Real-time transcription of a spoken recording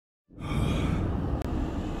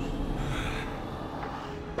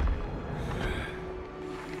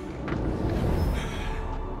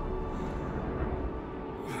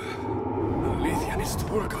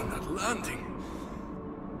work on that landing.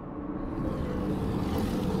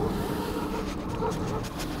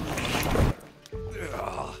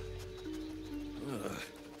 Ugh.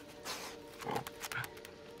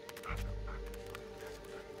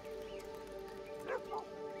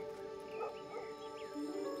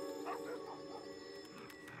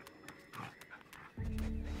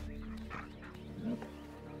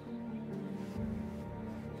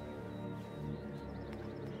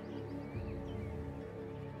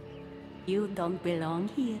 You don't belong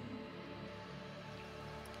here.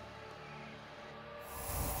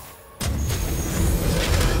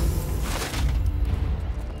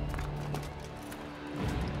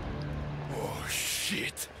 Oh,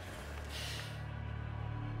 shit.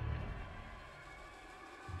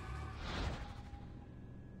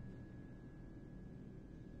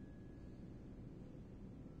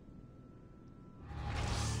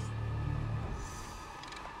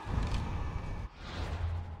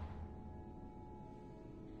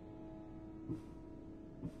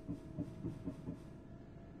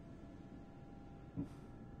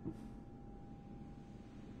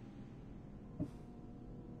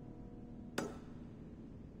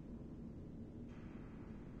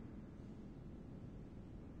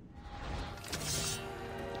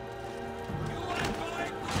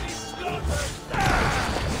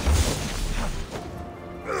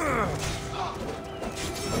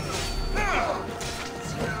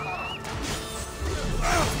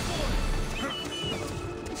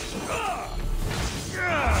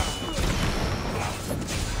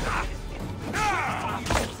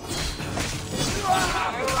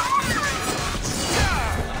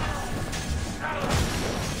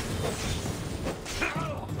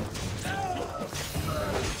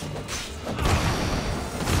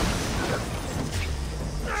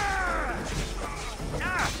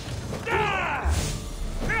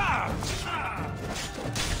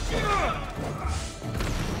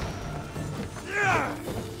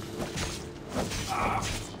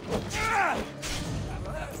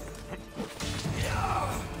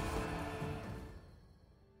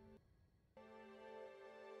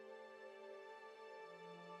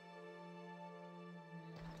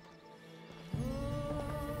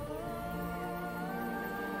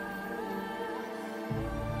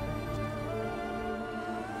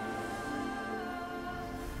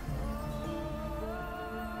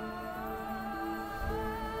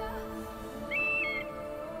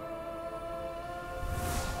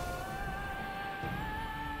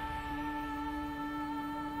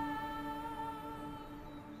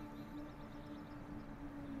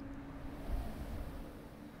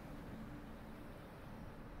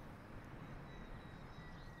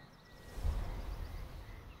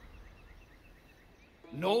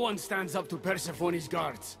 No one stands up to Persephone's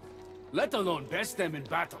guards, let alone best them in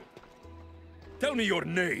battle. Tell me your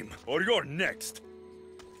name, or you're next.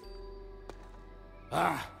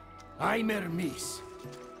 I'm Hermes.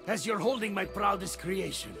 As you're holding my proudest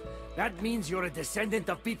creation, that means you're a descendant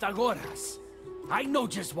of Pythagoras. I know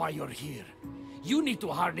just why you're here. You need to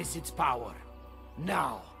harness its power.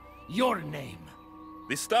 Now, your name.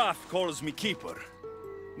 The staff calls me Keeper,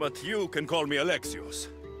 but you can call me Alexios.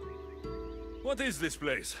 What is this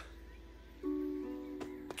place?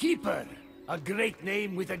 Keeper, a great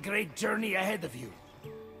name with a great journey ahead of you.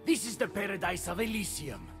 This is the paradise of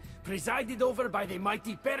Elysium, presided over by the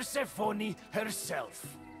mighty Persephone herself.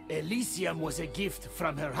 Elysium was a gift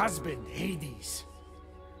from her husband, Hades.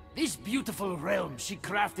 This beautiful realm she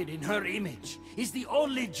crafted in her image is the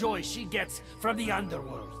only joy she gets from the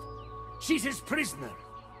underworld. She's his prisoner.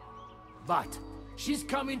 But she's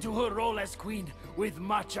come into her role as queen with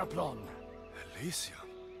much aplomb. Elysium?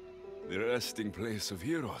 The resting place of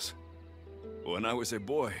heroes. When I was a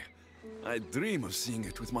boy, I'd dream of seeing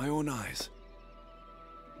it with my own eyes.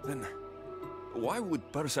 Then, why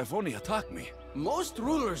would Persephone attack me? Most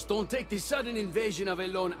rulers don't take the sudden invasion of a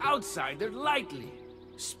lone outsider lightly.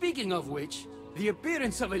 Speaking of which, the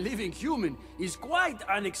appearance of a living human is quite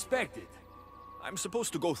unexpected. I'm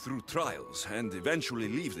supposed to go through trials and eventually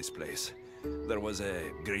leave this place. There was a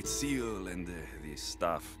great seal and the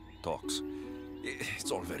staff talks. It's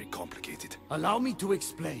all very complicated. Allow me to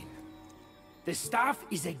explain. The staff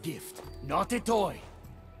is a gift, not a toy.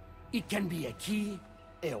 It can be a key,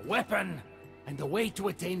 a weapon, and a way to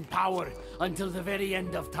attain power until the very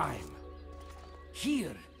end of time.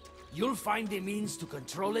 Here, you'll find a means to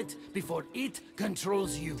control it before it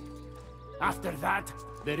controls you. After that,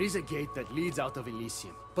 there is a gate that leads out of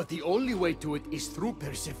Elysium. But the only way to it is through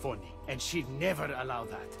Persephone, and she'd never allow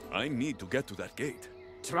that. I need to get to that gate.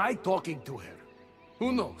 Try talking to her.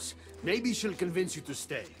 Who knows? Maybe she'll convince you to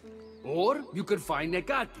stay. Or you could find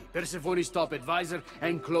Nekati, Persephone's top advisor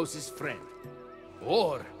and closest friend.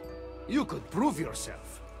 Or you could prove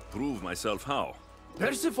yourself. Prove myself how?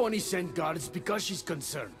 Persephone sent guards because she's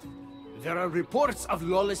concerned. There are reports of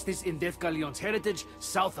lawlessness in Defcalion's heritage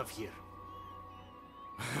south of here.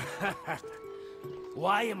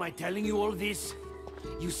 Why am I telling you all this?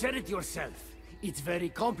 You said it yourself. It's very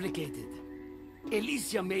complicated.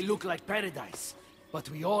 Elysium may look like paradise, but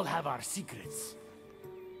we all have our secrets.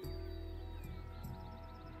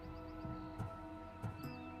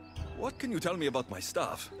 What can you tell me about my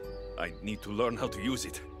staff? I need to learn how to use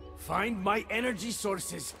it. Find my energy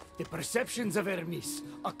sources, the perceptions of Hermes,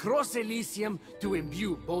 across Elysium to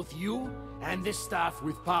imbue both you and the staff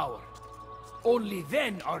with power. Only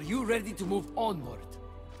then are you ready to move onward.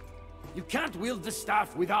 You can't wield the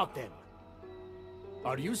staff without them.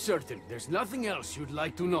 Are you certain there's nothing else you'd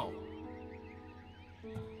like to know?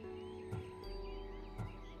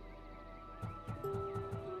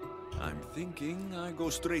 I'm thinking I go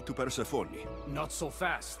straight to Persephone. Not so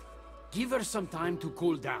fast. Give her some time to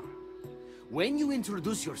cool down. When you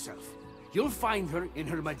introduce yourself, you'll find her in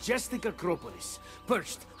her majestic acropolis,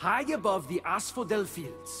 perched high above the asphodel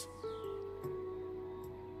fields.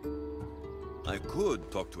 I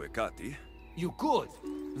could talk to Ekati. You could,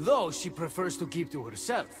 though she prefers to keep to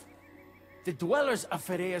herself. The dwellers of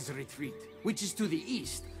Pherea's retreat, which is to the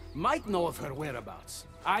east, might know of her whereabouts.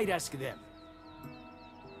 I'd ask them.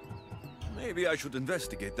 Maybe I should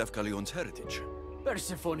investigate Defcalion's heritage.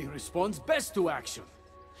 Persephone responds best to action.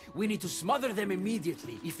 We need to smother them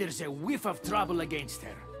immediately if there's a whiff of trouble against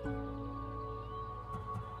her.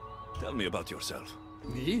 Tell me about yourself.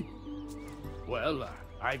 Me? Well,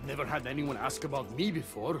 I've never had anyone ask about me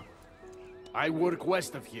before. I work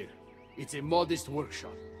west of here. It's a modest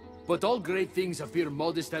workshop. But all great things appear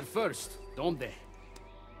modest at first, don't they?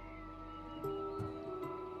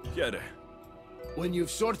 Chiere. When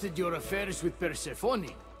you've sorted your affairs with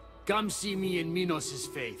Persephone, come see me in Minos'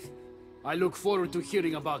 faith. I look forward to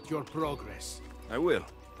hearing about your progress. I will.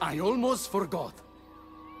 I almost forgot.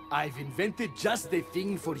 I've invented just the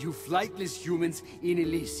thing for you flightless humans in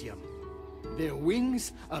Elysium. The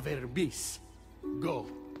wings of Hermes. Go,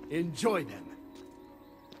 enjoy them.